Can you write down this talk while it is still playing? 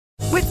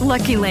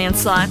Lucky Land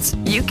Slots,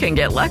 you can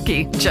get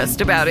lucky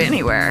just about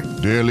anywhere.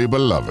 Dearly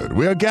beloved,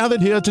 we are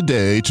gathered here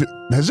today to...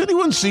 Has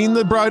anyone seen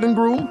the bride and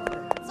groom?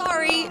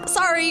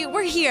 Sorry,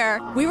 we're here.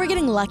 We were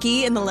getting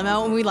lucky in the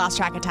limo and we lost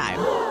track of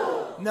time.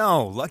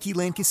 No, Lucky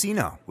Land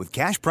Casino, with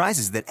cash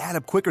prizes that add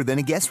up quicker than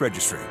a guest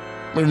registry.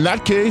 In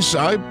that case,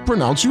 I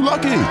pronounce you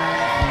lucky.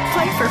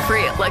 Play for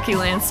free at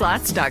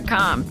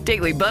LuckyLandSlots.com.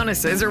 Daily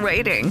bonuses are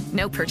waiting.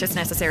 No purchase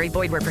necessary.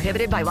 Void where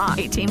prohibited by law.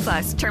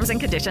 18+. Terms and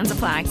conditions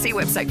apply. See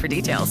website for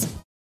details.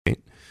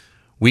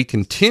 We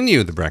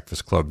continue the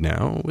Breakfast Club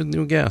now with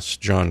new guests.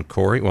 John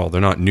Corrie. Well, they're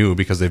not new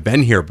because they've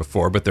been here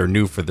before, but they're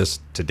new for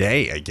this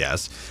today, I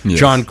guess. Yes.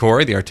 John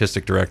Corrie, the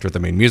artistic director of the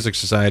Maine Music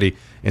Society,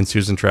 and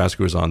Susan Trask,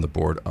 who is on the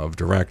board of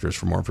directors.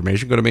 For more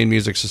information, go to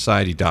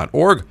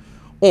MaineMusicSociety.org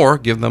or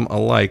give them a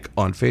like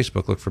on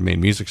Facebook. Look for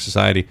Maine Music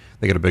Society.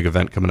 They got a big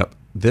event coming up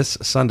this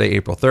Sunday,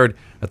 April 3rd,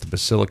 at the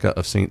Basilica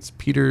of Saints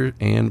Peter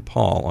and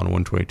Paul on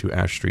 122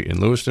 Ash Street in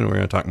Lewiston. We're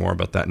going to talk more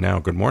about that now.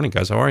 Good morning,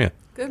 guys. How are you?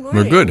 Good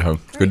morning. We're good.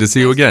 Good to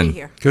see you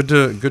again. Good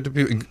to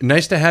be.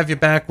 Nice to have you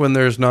back when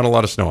there's not a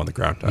lot of snow on the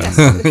ground.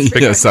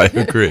 Yes, I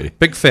agree.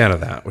 Big fan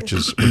of that, which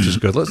is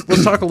good.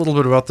 Let's talk a little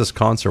bit about this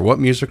concert. What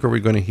music are we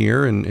going to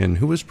hear, and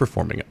who is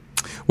performing it?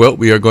 Well,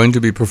 we are going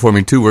to be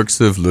performing two works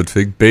of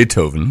Ludwig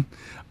Beethoven.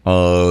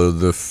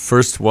 The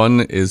first one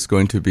is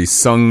going to be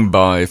sung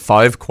by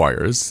 5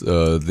 choirs.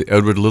 The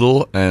Edward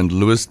Little and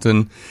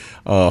Lewiston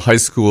High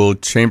School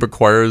chamber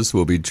choirs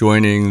will be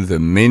joining the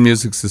Maine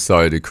Music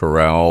Society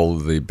chorale,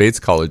 the Bates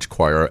College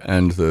choir,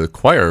 and the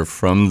choir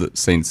from the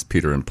Saints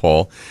Peter and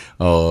Paul,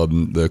 called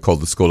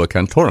the Schola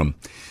Cantorum.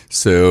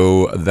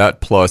 So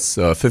that plus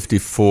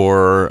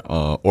 54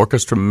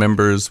 orchestra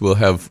members will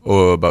have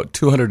about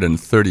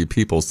 230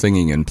 people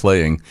singing and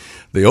playing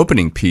the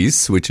opening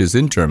piece, which is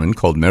in German,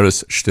 called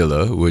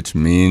Meeresstille, which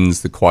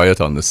means the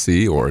quiet on the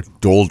sea, or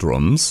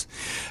doldrums.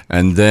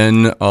 And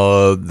then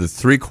the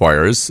 3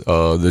 choirs,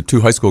 the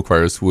 2 high school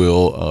choirs,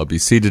 will be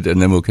seated,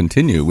 and then we'll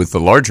continue with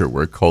the larger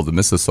work called the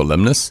Missa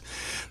Solemnis.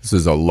 This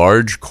is a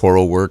large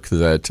choral work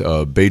that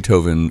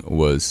Beethoven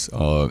was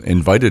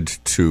invited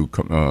to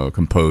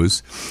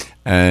compose,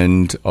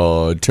 and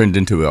turned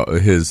into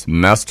his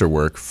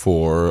masterwork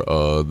for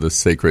the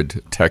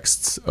sacred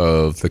texts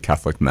of the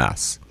Catholic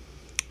Mass.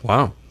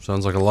 Wow.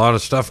 Sounds like a lot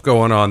of stuff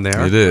going on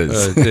there. It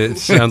is. It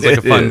sounds like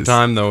a fun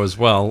time, though, as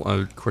well.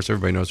 Of course,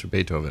 everybody knows who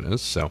Beethoven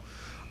is. So,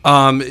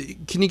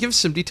 can you give us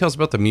some details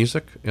about the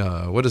music?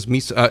 What is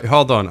Missa?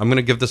 Hold on. I'm going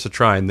to give this a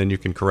try, and then you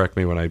can correct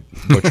me when I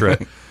butcher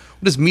it.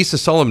 What does Missa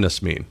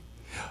Solemnis mean?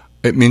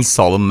 It means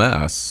solemn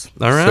mass.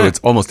 All right. So it's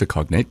almost a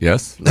cognate,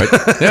 yes. Right?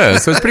 Yeah,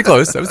 so it's pretty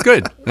close. That was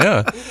good.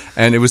 Yeah.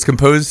 And it was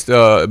composed,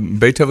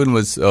 Beethoven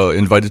was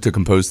invited to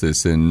compose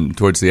this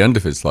towards the end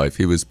of his life.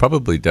 He was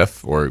probably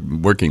deaf, or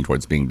working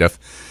towards being deaf,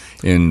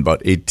 in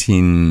about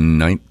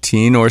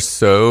 1819 or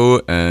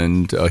so,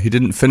 and he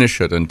didn't finish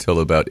it until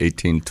about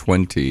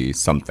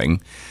 1820-something.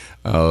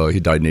 He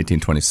died in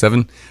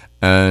 1827.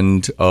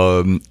 And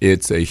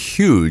it's a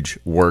huge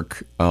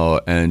work,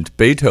 and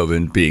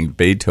Beethoven, being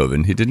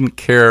Beethoven, he didn't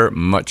care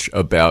much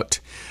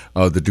about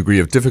the degree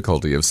of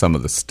difficulty of some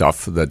of the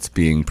stuff that's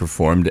being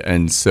performed,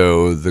 and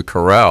so the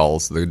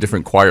chorales, the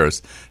different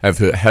choirs, have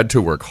had to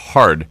work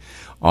hard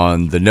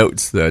on the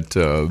notes that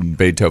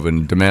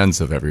Beethoven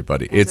demands of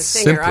everybody. As a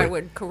singer, I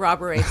would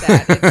corroborate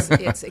that.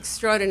 It's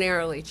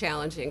extraordinarily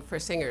challenging for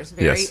singers.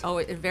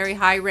 Very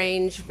high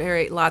range,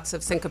 lots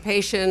of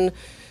syncopation,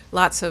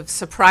 lots of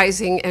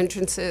surprising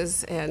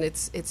entrances, and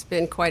it's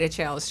been quite a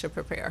challenge to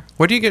prepare.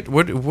 What do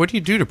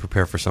you do to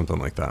prepare for something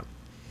like that?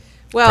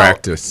 Well,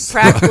 practice.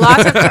 Lots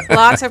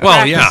of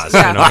well, practice. Yes,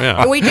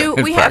 yeah. And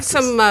we have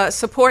some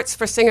supports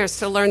for singers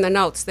to learn the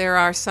notes. There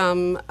are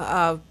some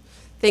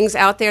things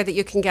out there that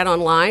you can get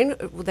online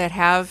that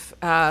have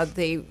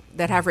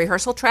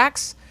rehearsal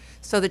tracks,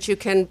 so that you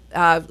can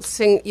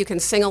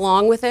sing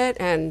along with it.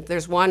 And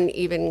there's one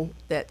even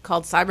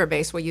called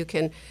Cyberbase, where you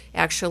can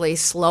actually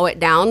slow it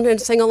down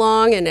and sing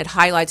along, and it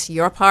highlights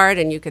your part,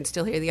 and you can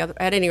still hear the other.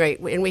 At any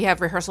rate, and we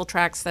have rehearsal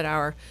tracks that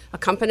our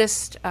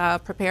accompanist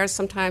prepares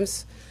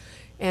sometimes.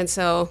 And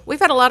so we've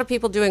had a lot of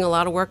people doing a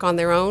lot of work on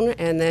their own,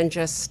 and then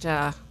just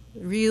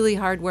really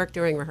hard work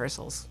during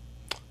rehearsals.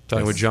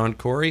 Talking with John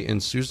Corrie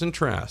and Susan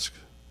Trask,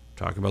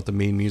 talking about the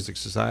Maine Music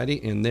Society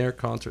and their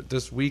concert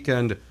this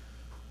weekend.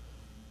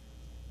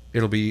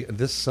 It'll be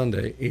this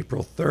Sunday,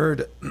 April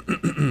 3rd,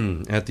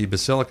 at the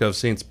Basilica of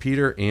Saints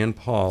Peter and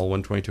Paul,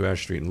 122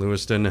 Ash Street in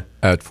Lewiston.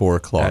 At 4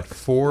 o'clock. At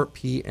 4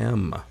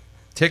 p.m.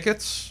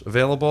 Tickets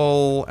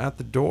available at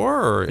the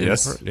door? Or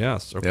yes.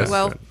 Yes. Okay. Yes.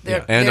 Well,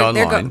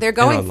 online. They're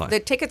going. And online. The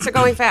tickets are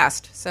going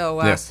fast,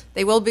 so yes.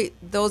 They will be.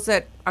 Those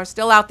that are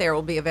still out there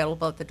will be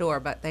available at the door,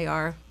 but they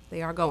are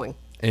going.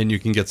 And you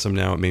can get some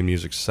now at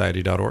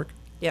MaineMusicSociety.org?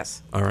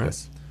 Yes. All right.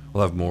 Yes.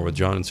 We'll have more with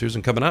John and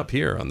Susan coming up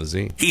here on the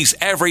Z. He's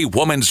every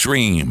woman's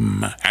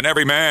dream and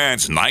every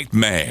man's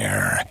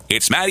nightmare.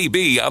 It's Matty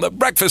B on the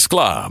Breakfast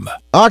Club.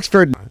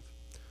 Oxford.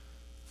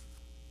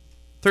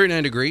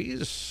 39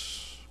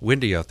 degrees.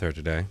 Windy out there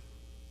today.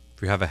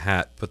 If you have a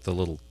hat, put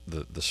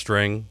the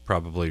string,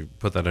 probably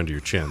put that under your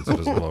chin so it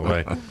doesn't blow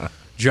away.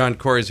 John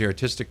Corrie is the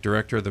artistic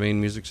director of the Maine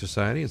Music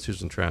Society, and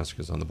Susan Trask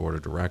is on the board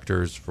of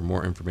directors. For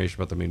more information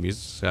about the Maine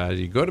Music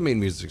Society, go to Maine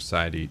Music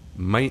Society,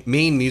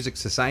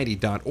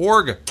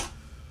 MaineMusicSociety.org.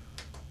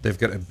 They've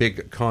got a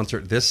big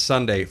concert this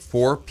Sunday,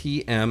 4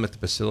 p.m. at the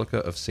Basilica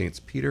of Saints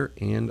Peter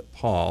and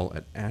Paul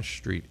at Ash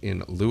Street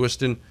in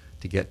Lewiston.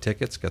 To get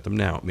tickets, get them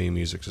now at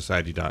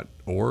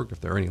MaineMusicSociety.org. If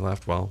there are any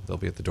left, well, they'll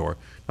be at the door.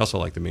 Also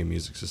like the Maine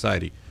Music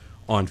Society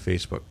on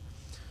Facebook.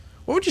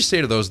 What would you say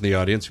to those in the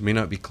audience who may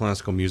not be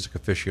classical music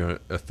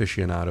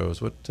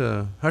aficionados?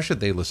 How should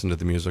they listen to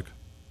the music?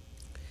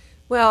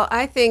 Well,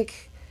 I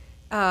think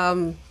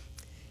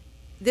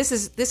this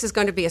is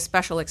going to be a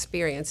special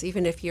experience,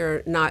 even if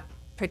you're not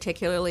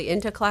particularly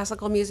into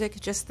classical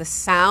music. Just the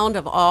sound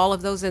of all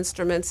of those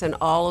instruments and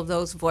all of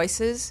those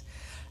voices,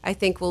 I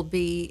think, will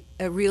be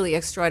a really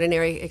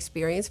extraordinary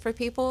experience for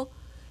people.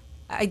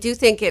 I do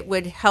think it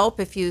would help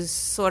if you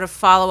sort of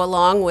follow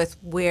along with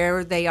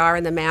where they are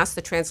in the Mass.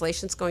 The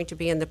translation's going to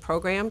be in the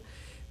program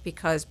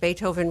because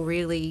Beethoven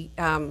really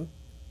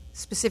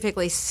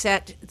specifically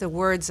set the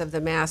words of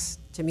the Mass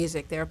to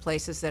music. There are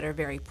places that are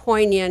very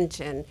poignant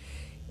and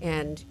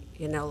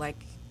you know,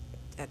 like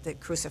at the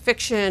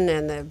crucifixion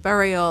and the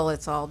burial,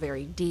 it's all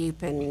very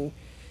deep and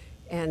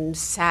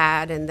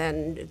sad, and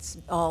then it's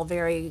all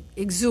very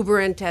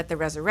exuberant at the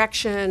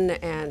resurrection.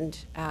 And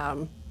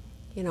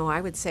you know, I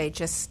would say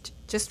just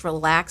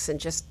relax and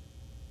just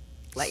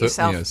let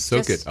yourself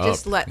soak it up.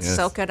 Just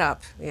soak it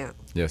up. Yeah.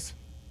 Yes.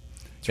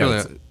 Go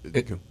ahead.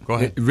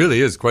 It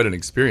really is quite an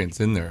experience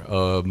in there.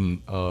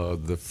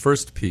 The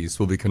first piece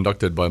will be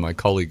conducted by my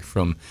colleague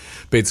from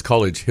Bates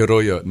College,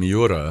 Hiroya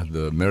Miura,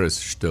 the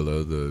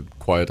Meeresstille, the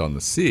Quiet on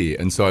the Sea.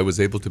 And so I was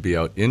able to be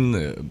out in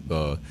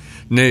the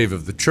nave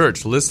of the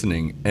church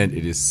listening, and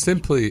it is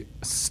simply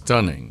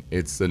stunning.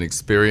 It's an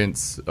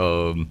experience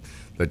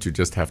that you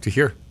just have to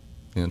hear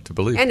and to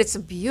believe. And it's a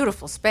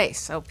beautiful space.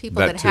 So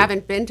people that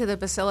haven't been to the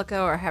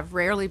Basilica or have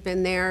rarely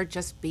been there,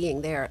 just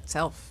being there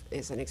itself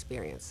is an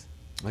experience.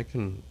 I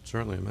can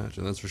certainly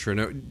imagine, that's for sure.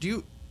 Now, do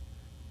you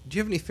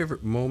have any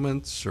favorite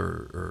moments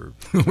or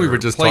we were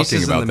just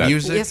places talking about in the that.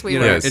 music? Yes, we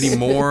were. Yes. Any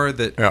more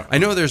that Yeah. I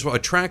know there's a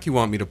track you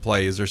want me to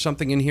play. Is there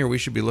something in here we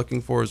should be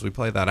looking for as we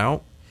play that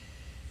out?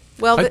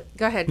 Well,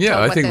 go ahead. Yeah, Tell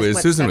I what think what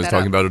Susan set was that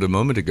talking up. about it a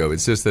moment ago.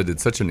 It's just that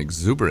it's such an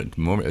exuberant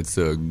moment. It's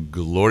a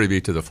glory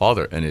be to the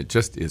Father, and it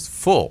just is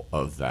full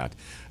of that,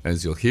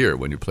 as you'll hear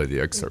when you play the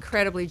excerpt.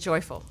 Incredibly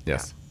joyful.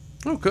 Yes.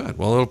 Oh, good.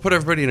 Well, it'll put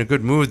everybody in a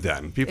good mood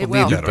then. People It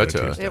need will. that on a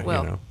Betcha. Tuesday. It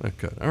will. You know?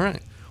 Good. All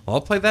right. Well,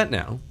 I'll play that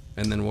now,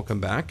 and then we'll come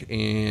back,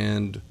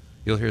 and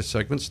you'll hear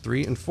segments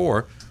 3 and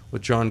 4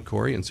 with John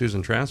Corrie and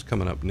Susan Trask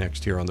coming up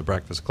next here on The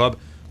Breakfast Club.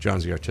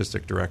 John's the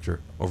artistic director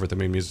over at the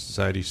Maine Music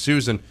Society.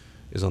 Susan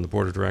is on the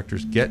board of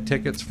directors. Get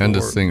tickets for... And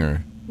a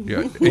singer.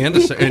 Yeah, and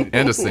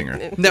a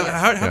singer. Now,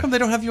 how come they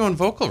don't have you on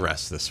vocal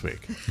rest this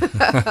week?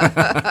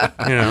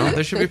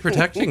 They should be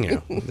protecting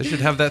you. They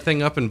should have that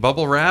thing up in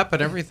bubble wrap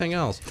and everything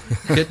else.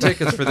 Get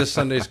tickets for this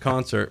Sunday's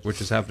concert, which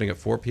is happening at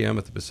 4 p.m.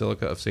 at the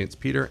Basilica of Saints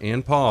Peter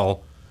and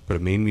Paul. Go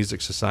to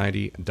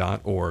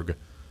MaineMusicSociety.org.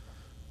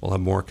 We'll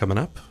have more coming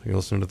up. You're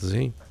listening to The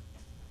Z.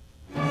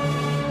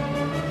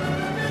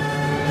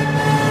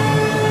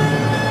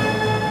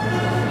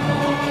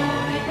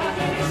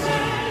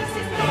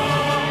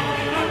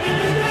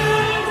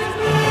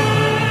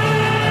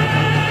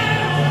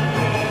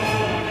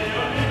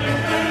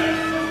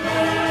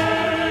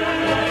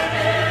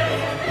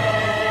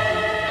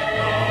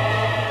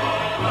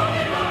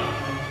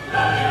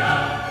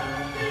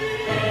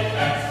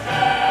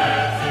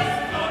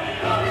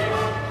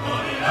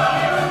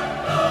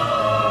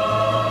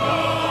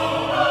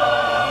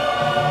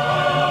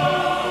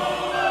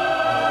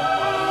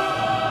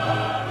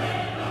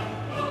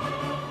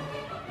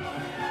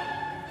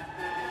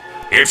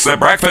 It's The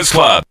Breakfast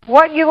Club.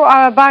 What you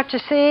are about to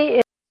see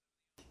is...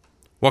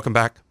 Welcome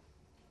back.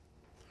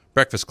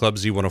 Breakfast Club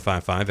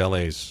Z1055,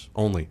 LA's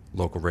only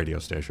local radio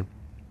station.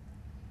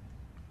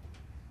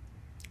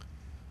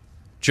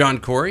 John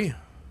Corrie,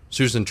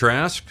 Susan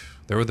Trask,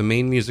 they're with the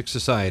Maine Music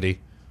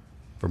Society.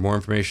 For more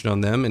information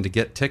on them and to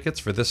get tickets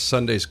for this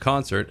Sunday's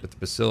concert at the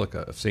Basilica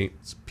of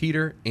Saints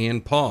Peter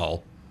and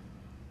Paul,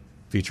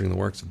 featuring the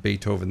works of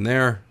Beethoven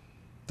there,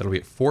 that'll be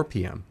at 4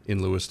 p.m.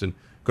 in Lewiston.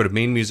 Go to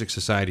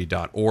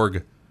MaineMusicSociety.org.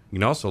 You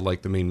can also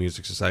like the Maine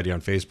Music Society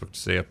on Facebook to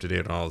stay up to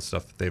date on all the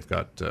stuff that they've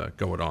got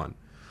going on.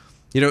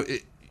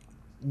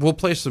 We'll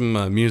play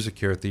some music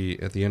here at the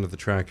end of the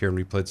track here, and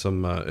we played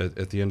some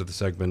at the end of the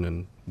segment,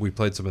 and we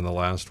played some in the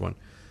last one.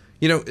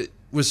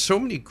 With so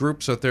many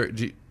groups out there,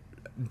 do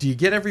you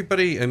get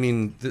everybody? I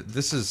mean,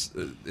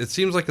 it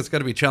seems like it's got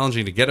to be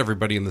challenging to get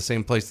everybody in the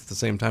same place at the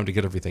same time to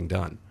get everything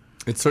done.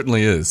 It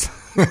certainly is.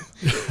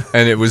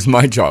 And it was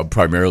my job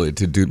primarily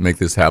to make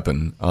this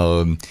happen,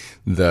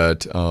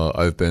 that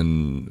I've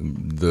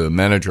been the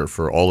manager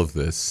for all of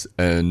this.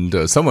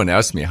 And someone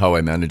asked me how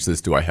I manage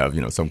this. Do I have,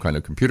 some kind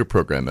of computer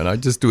program? And I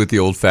just do it the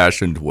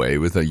old-fashioned way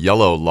with a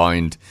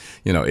yellow-lined,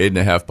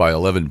 8.5 by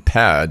 11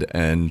 pad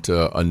and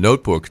a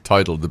notebook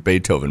titled The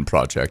Beethoven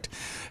Project.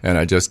 And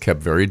I just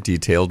kept very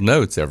detailed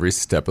notes every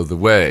step of the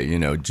way.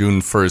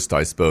 June 1st,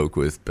 I spoke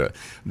with,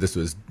 this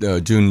was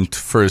June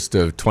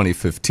 1st of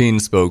 2015,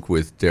 spoke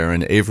with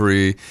Darren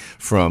Avery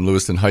from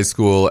Lewiston High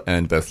School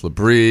and Beth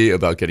Labrie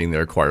about getting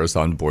their choirs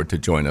on board to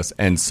join us,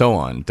 and so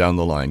on down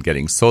the line,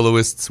 getting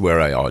soloists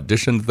where I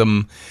auditioned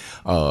them.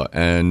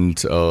 And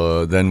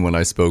then when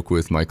I spoke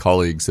with my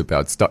colleagues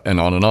about stuff, and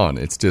on,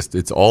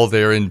 it's all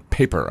there in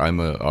paper. I'm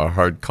a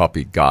hard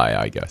copy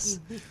guy, I guess.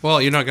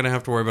 Well, you're not going to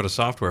have to worry about a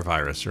software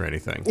virus or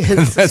anything.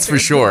 That's for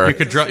sure.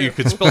 You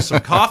could spill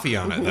some coffee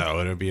on it, though,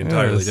 and it'd be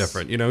entirely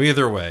different.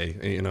 Either way,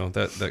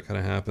 that kind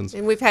of happens.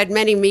 And we've had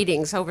many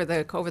meetings over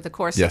the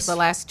course of the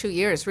last 2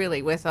 years,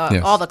 really, with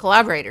all the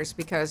collaborators,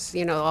 because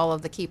all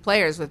of the key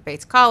players with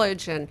Bates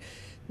College and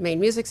Maine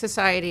Music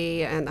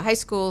Society and the high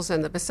schools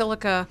and the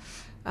Basilica.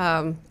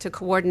 To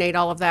coordinate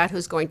all of that,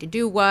 who's going to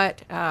do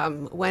what,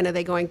 when are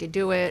they going to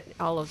do it?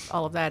 All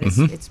of that.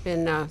 It's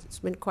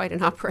been quite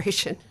an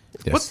operation.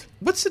 Yes.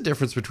 What's the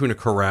difference between a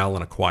chorale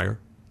and a choir?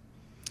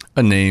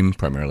 A name,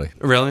 primarily.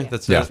 Really?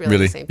 That's yeah, it?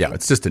 really. Yeah,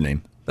 it's just a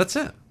name. That's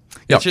it.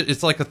 Yeah.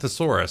 It's like a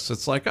thesaurus.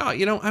 It's like, I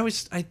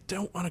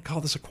don't want to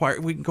call this a choir.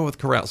 We can go with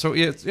chorale. So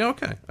it's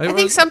okay. I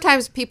think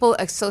sometimes people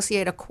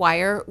associate a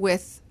choir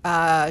with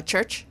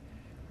church,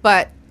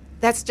 but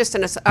that's just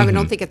I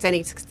don't think it's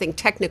anything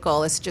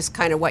technical. It's just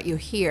kind of what you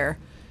hear.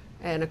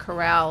 And a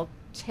chorale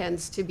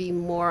tends to be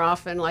more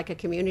often like a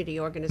community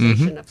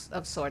organization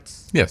of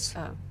sorts. Yes.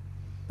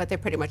 But they're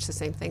pretty much the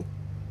same thing.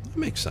 That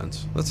makes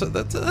sense.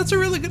 That's a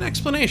really good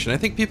explanation. I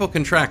think people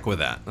can track with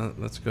that.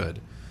 That's good.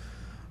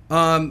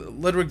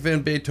 Ludwig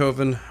van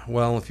Beethoven,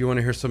 well, if you want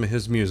to hear some of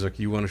his music,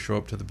 you want to show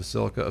up to the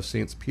Basilica of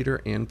Saints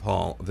Peter and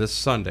Paul this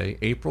Sunday,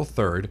 April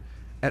 3rd,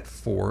 at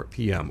 4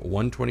 p.m.,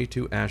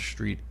 122 Ash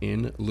Street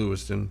in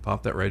Lewiston.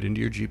 Pop that right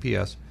into your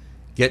GPS.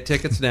 Get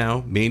tickets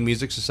now,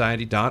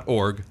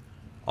 MaineMusicSociety.org.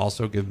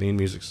 Also, give Maine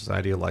Music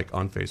Society a like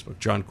on Facebook.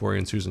 John Corrie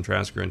and Susan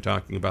Trask are in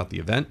talking about the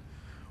event.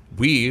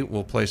 We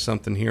will play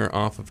something here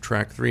off of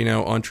track 3.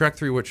 Now, on track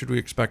 3, what should we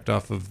expect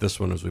off of this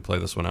one as we play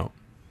this one out?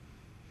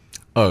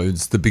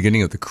 It's the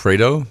beginning of the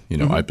credo,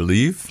 I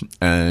believe,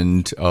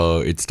 and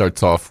it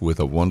starts off with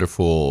a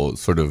wonderful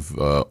sort of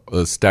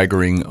a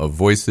staggering of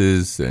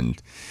voices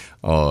and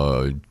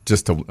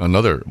just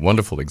another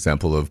wonderful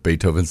example of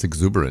Beethoven's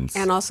exuberance.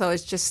 And also,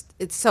 it's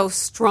so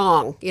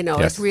strong, Yes,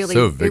 it's really,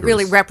 so it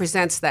really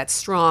represents that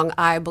strong,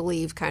 I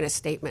believe kind of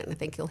statement. I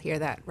think you'll hear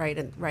that right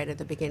at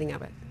the beginning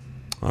of it.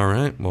 All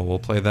right, well, we'll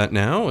play that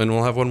now, and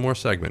we'll have one more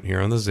segment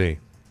here on the Z.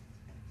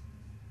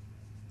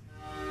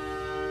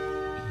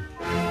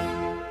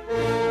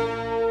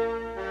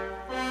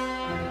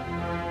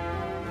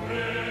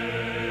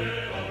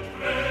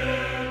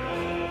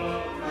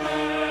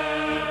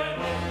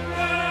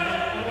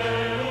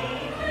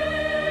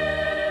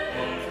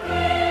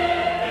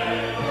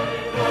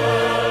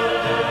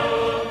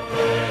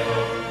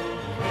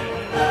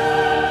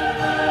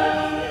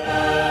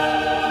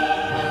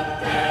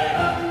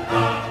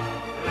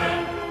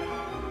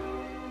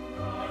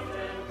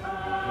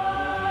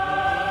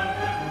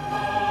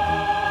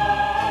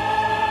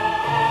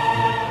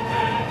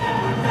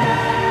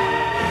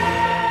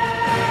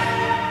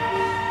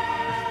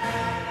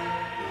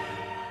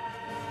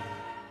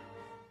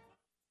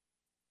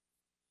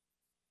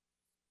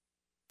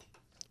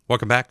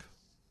 Welcome back.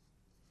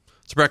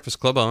 It's Breakfast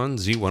Club on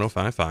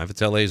Z1055.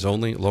 It's LA's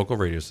only local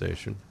radio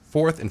station.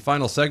 Fourth and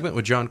final segment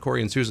with John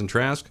Corrie and Susan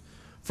Trask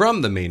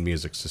from the Maine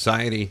Music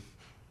Society.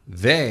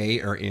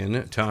 They are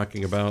in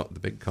talking about the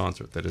big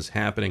concert that is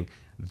happening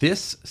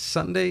this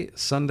Sunday,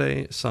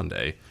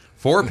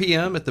 4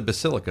 p.m. at the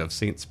Basilica of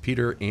Saints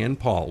Peter and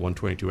Paul,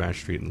 122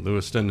 Ash Street in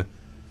Lewiston.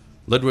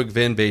 Ludwig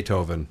van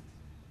Beethoven.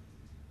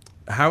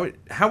 How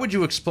would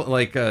you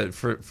explain,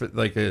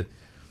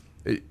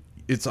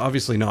 it's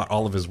obviously not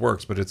all of his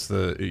works, but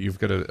you've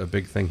got a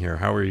big thing here.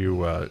 How are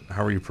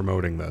you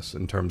promoting this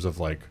in terms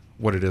of like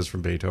what it is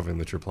from Beethoven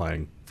that you're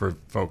playing for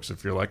folks?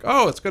 If you're like,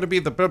 oh, it's going to be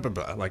the blah, blah,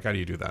 blah. Like, how do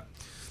you do that?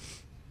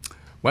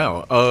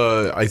 Well,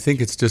 I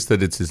think it's just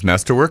that it's his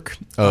masterwork.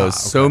 Okay.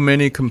 So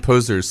many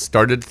composers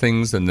started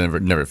things and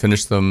never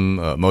finished them.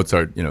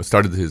 Mozart,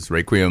 started his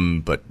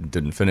Requiem but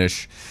didn't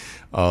finish.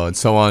 And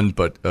so on,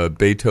 but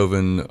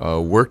Beethoven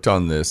worked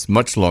on this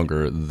much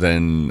longer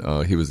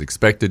than he was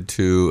expected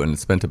to, and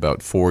spent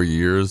about 4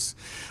 years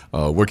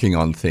working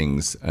on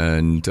things,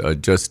 and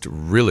just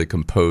really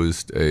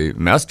composed a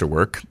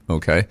masterwork,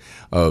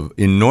 of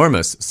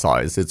enormous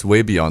size. It's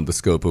way beyond the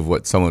scope of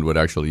what someone would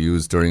actually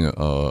use during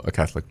a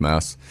Catholic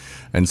Mass,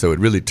 and so it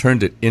really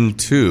turned it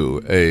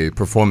into a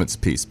performance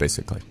piece,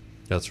 basically.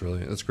 That's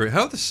great.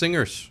 How have the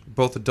singers,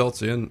 both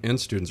adults and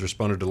students,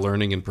 responded to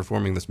learning and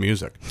performing this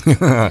music?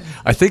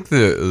 I think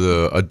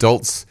the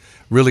adults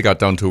really got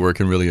down to work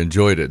and really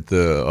enjoyed it.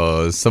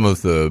 Some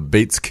of the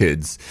Bates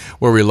kids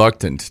were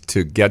reluctant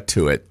to get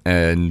to it,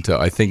 and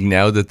I think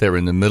now that they're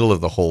in the middle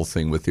of the whole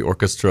thing with the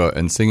orchestra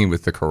and singing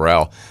with the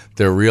chorale,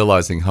 they're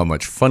realizing how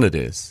much fun it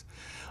is.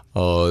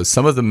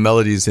 Some of the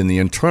melodies in the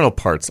internal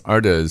parts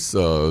aren't as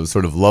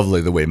sort of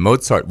lovely the way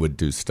Mozart would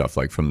do stuff,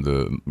 like from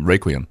the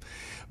Requiem.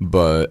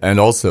 and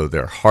also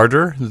they're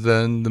harder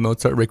than the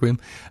Mozart Requiem.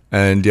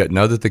 And yet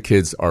now that the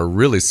kids are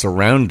really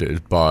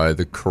surrounded by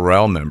the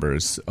chorale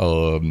members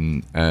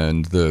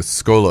and the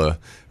Schola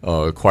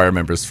choir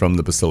members from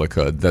the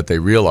Basilica, that they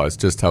realize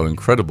just how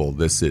incredible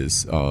this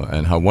is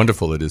and how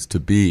wonderful it is to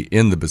be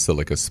in the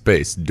Basilica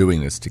space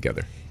doing this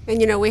together.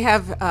 And, we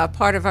have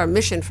part of our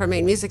mission for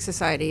Maine Music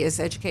Society is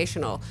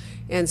educational.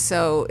 And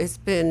so it's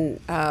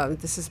been,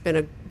 this has been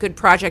a good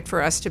project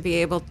for us to be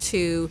able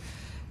to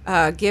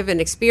give an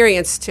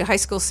experience to high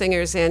school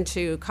singers and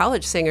to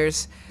college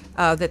singers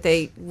that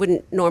they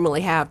wouldn't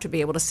normally have, to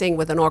be able to sing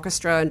with an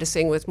orchestra and to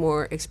sing with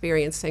more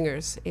experienced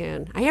singers.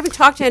 And I haven't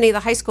talked to any of the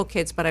high school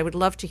kids, but I would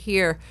love to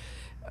hear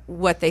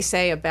what they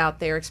say about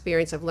their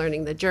experience of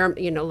learning the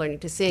German, learning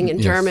to sing in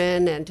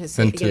German and to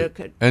sing,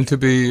 and to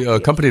be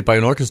accompanied by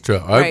an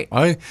orchestra.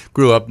 I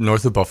grew up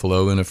north of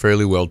Buffalo in a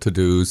fairly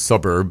well-to-do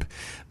suburb,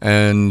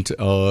 and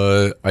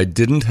I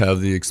didn't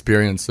have the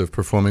experience of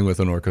performing with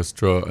an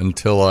orchestra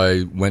until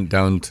I went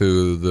down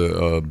to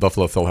the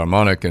Buffalo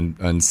Philharmonic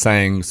and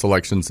sang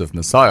selections of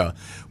Messiah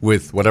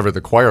with whatever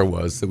the choir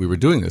was that we were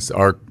doing this.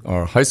 Our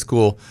high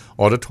school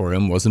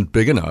auditorium wasn't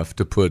big enough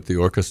to put the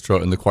orchestra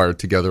and the choir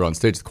together on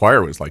stage. The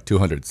choir was like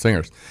 200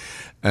 singers.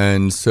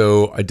 And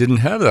so I didn't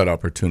have that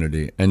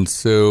opportunity. And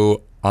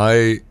so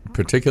I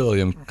particularly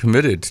am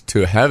committed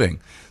to having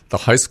the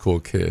high school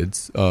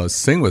kids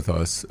sing with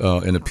us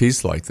in a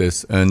piece like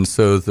this. And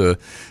so the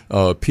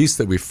piece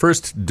that we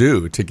first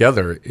do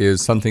together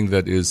is something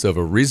that is of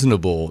a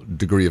reasonable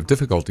degree of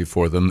difficulty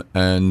for them.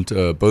 And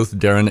both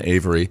Darren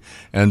Avery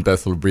and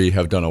Beth Labrie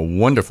have done a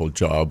wonderful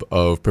job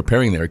of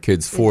preparing their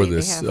kids for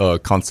this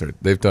concert.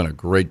 They've done a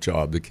great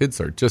job. The kids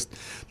are just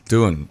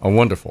doing a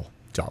wonderful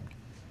job.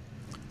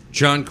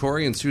 John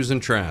Corrie and Susan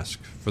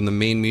Trask from the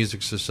Maine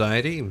Music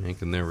Society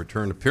making their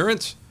return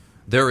appearance.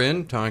 They're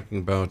in talking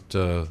about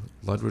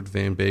Ludwig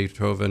van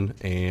Beethoven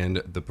and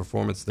the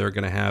performance they're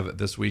going to have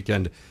this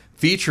weekend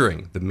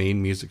featuring the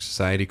Maine Music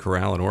Society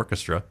Chorale and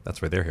Orchestra.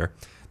 That's why they're here.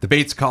 The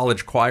Bates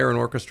College Choir and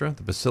Orchestra,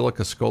 the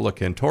Basilica Schola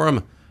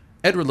Cantorum,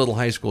 Edward Little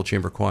High School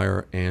Chamber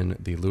Choir, and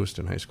the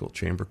Lewiston High School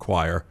Chamber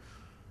Choir.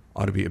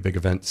 Ought to be a big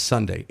event.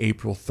 Sunday,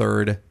 April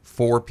 3rd,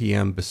 4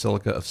 p.m.,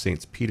 Basilica of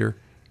Saints Peter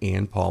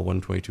and Paul,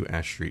 122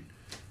 Ash Street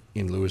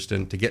in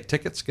Lewiston. To get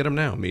tickets, get them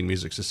now,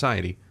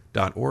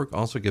 MaineMusicSociety.org.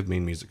 Also give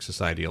Maine Music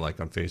Society a like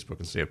on Facebook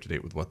and stay up to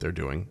date with what they're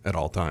doing at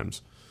all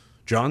times.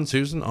 John,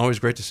 Susan, always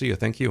great to see you.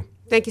 Thank you.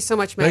 Thank you so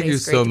much, Maddie. Thank you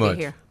so much.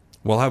 Be here.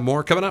 We'll have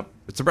more coming up.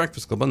 It's The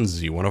Breakfast Club on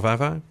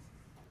Z105.5.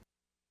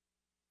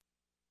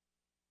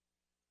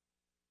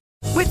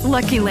 With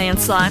Lucky Land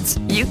Slots,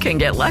 you can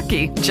get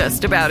lucky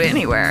just about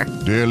anywhere.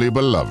 Dearly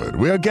beloved,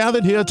 we are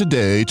gathered here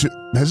today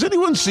to... Has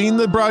anyone seen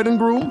the bride and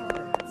groom?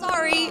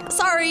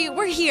 Sorry,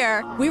 we're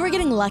here. We were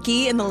getting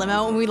lucky in the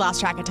limo and we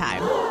lost track of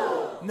time.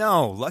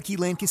 No, Lucky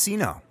Land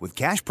Casino, with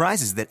cash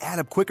prizes that add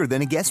up quicker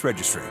than a guest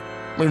registry.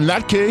 In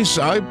that case,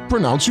 I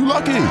pronounce you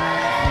lucky.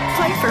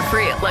 Play for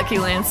free at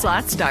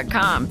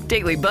LuckyLandSlots.com.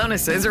 Daily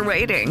bonuses are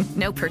waiting.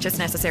 No purchase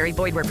necessary.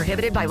 Void where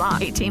prohibited by law.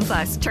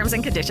 18+. Terms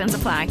and conditions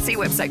apply. See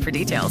website for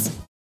details.